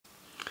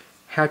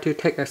how to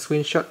take a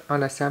screenshot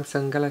on a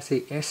Samsung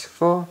Galaxy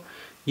S4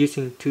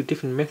 using two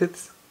different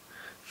methods.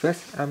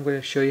 First, I'm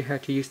going to show you how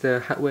to use the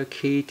hardware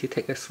key to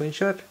take a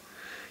screenshot.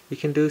 You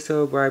can do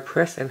so by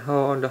press and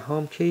hold on the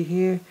home key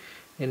here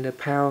and the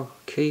power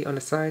key on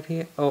the side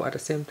here, all at the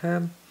same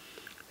time.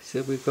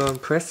 So we go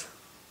and press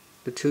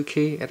the two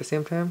keys at the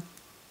same time.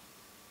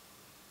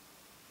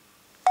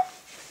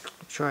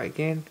 Try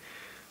again.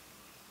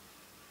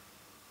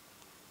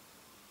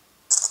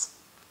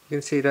 You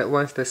can see that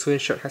once the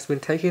screenshot has been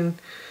taken,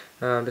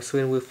 the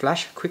screen will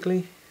flash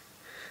quickly,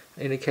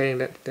 indicating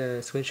that the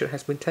screenshot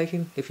has been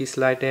taken. If you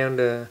slide down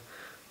the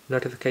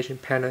notification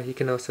panel, you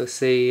can also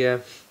see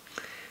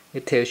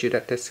it tells you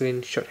that the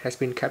screenshot has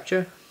been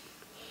captured.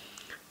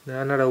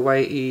 Now, another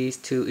way is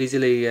to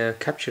easily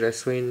capture the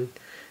screen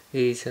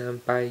is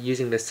by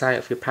using the side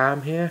of your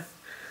palm here.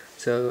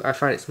 So I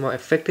find it's more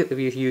effective if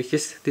you use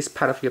just this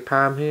part of your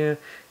palm here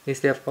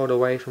instead of all the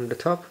way from the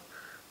top.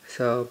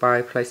 So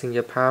by placing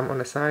your palm on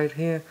the side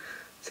here,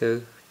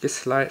 so just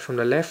slide it from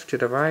the left to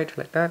the right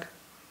like that.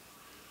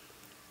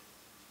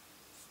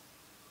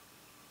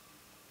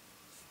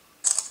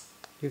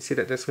 You can see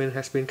that the screen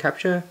has been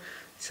captured.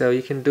 So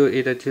you can do it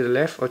either to the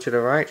left or to the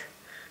right.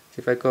 So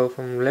if I go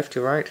from left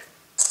to right,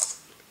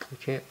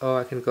 okay, or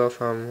I can go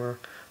from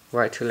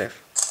right to left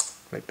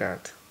like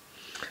that.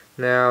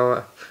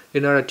 Now,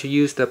 in order to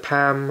use the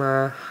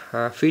palm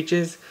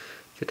features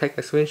to take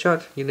a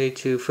screenshot, you need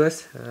to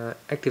first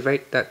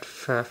activate that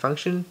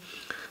function.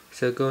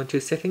 So go into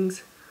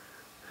settings.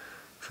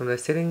 From the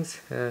settings,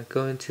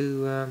 go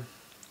into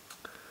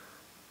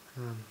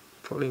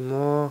probably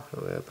more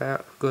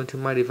about go into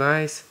my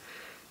device,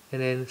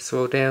 and then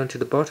scroll down to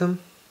the bottom.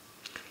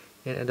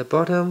 And at the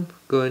bottom,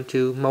 go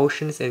into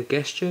motions and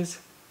gestures.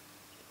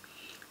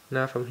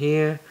 Now from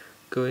here,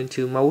 go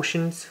into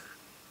motions.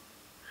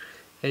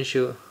 And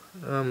sure,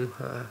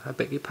 I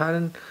beg your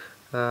pardon.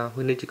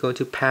 We need to go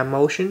into palm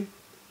motion.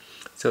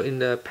 So in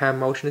the palm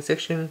motion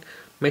section,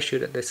 make sure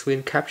that the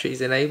screen capture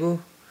is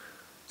enabled.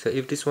 So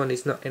if this one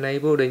is not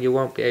enabled, then you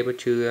won't be able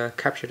to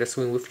capture the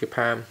screen with your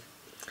palm.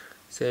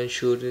 So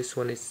ensure this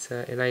one is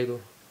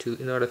enabled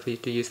in order for you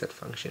to use that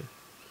function.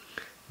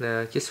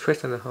 Now just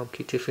press on the home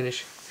key to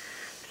finish.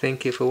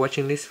 Thank you for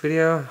watching this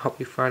video. Hope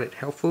you find it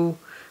helpful.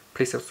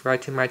 Please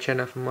subscribe to my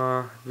channel for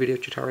more video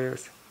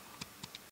tutorials.